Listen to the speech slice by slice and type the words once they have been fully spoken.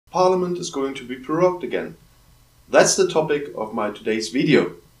Parliament is going to be prorogued again. That's the topic of my today's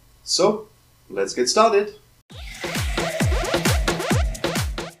video. So, let's get started.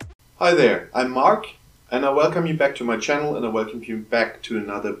 Hi there, I'm Mark and I welcome you back to my channel and I welcome you back to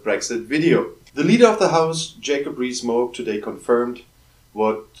another Brexit video. The leader of the House, Jacob Rees-Mogg, today confirmed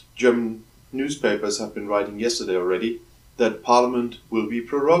what German newspapers have been writing yesterday already, that Parliament will be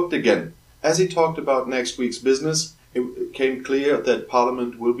prorogued again. As he talked about next week's business, it became clear that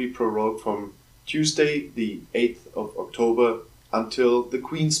Parliament will be prorogued from Tuesday the 8th of October until the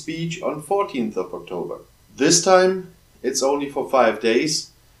Queen's speech on 14th of October. This time it's only for 5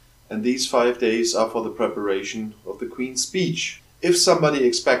 days, and these 5 days are for the preparation of the Queen's speech. If somebody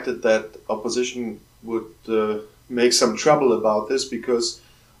expected that opposition would make some trouble about this because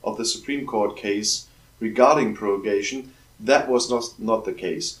of the Supreme Court case regarding prorogation, that was not the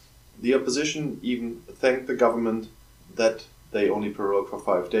case. The opposition even thanked the government that they only prorogue for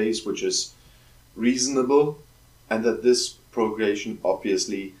 5 days, which is reasonable, and that this prorogation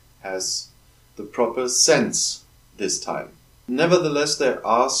obviously has the proper sense this time. Nevertheless, there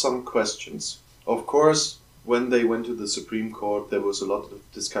are some questions. Of course, when they went to the Supreme Court, there was a lot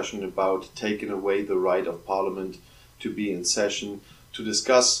of discussion about taking away the right of Parliament to be in session to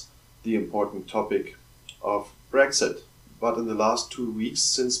discuss the important topic of Brexit. But in the last 2 weeks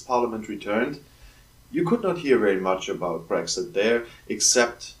since Parliament returned, you could not hear very much about Brexit there,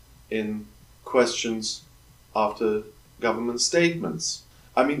 except in questions after government statements.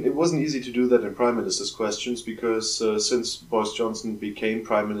 I mean, it wasn't easy to do that in Prime Minister's questions because since Boris Johnson became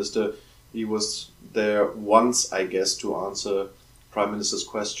Prime Minister, he was there once, I guess, to answer Prime Minister's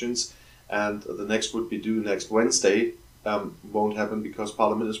questions, and the next would be due next Wednesday. Won't happen because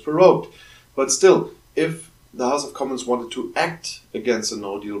Parliament is prorogued. But still, if the House of Commons wanted to act against a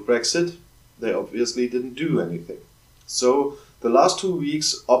no-deal Brexit, they obviously didn't do anything. So the last 2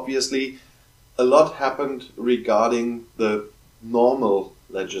 weeks, obviously, a lot happened regarding the normal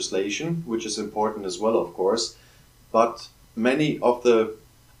legislation, which is important as well, of course, but many of the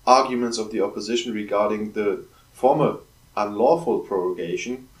arguments of the opposition regarding the former unlawful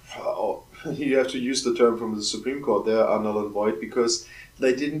prorogation, you have to use the term from the Supreme Court there, are null and void, because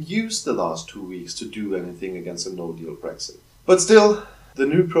they didn't use the last 2 weeks to do anything against a no-deal Brexit. But still, the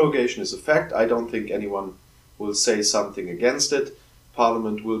new prorogation is a fact. I don't think anyone will say something against it.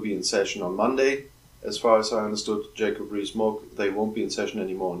 Parliament will be in session on Monday. As far as I understood, Jacob Rees-Mogg, they won't be in session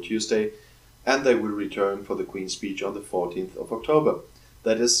anymore on Tuesday, and they will return for the Queen's speech on the 14th of October.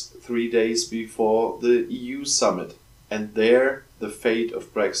 That is 3 days before the EU summit, and there the fate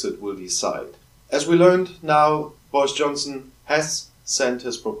of Brexit will decide. As we learned now, Boris Johnson has sent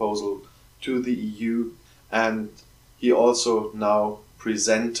his proposal to the EU, and he also now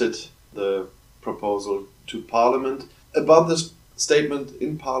presented the proposal to Parliament. About this statement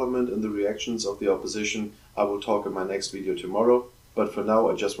in Parliament and the reactions of the opposition, I will talk in my next video tomorrow. But for now,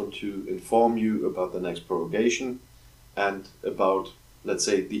 I just want to inform you about the next prorogation and about, let's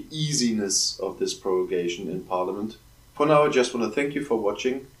say, the easiness of this prorogation in Parliament. For now, I just want to thank you for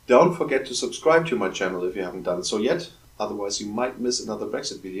watching. Don't forget to subscribe to my channel if you haven't done so yet, otherwise you might miss another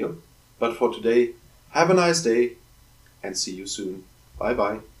Brexit video. But for today, have a nice day and see you soon. Bye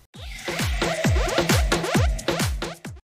bye.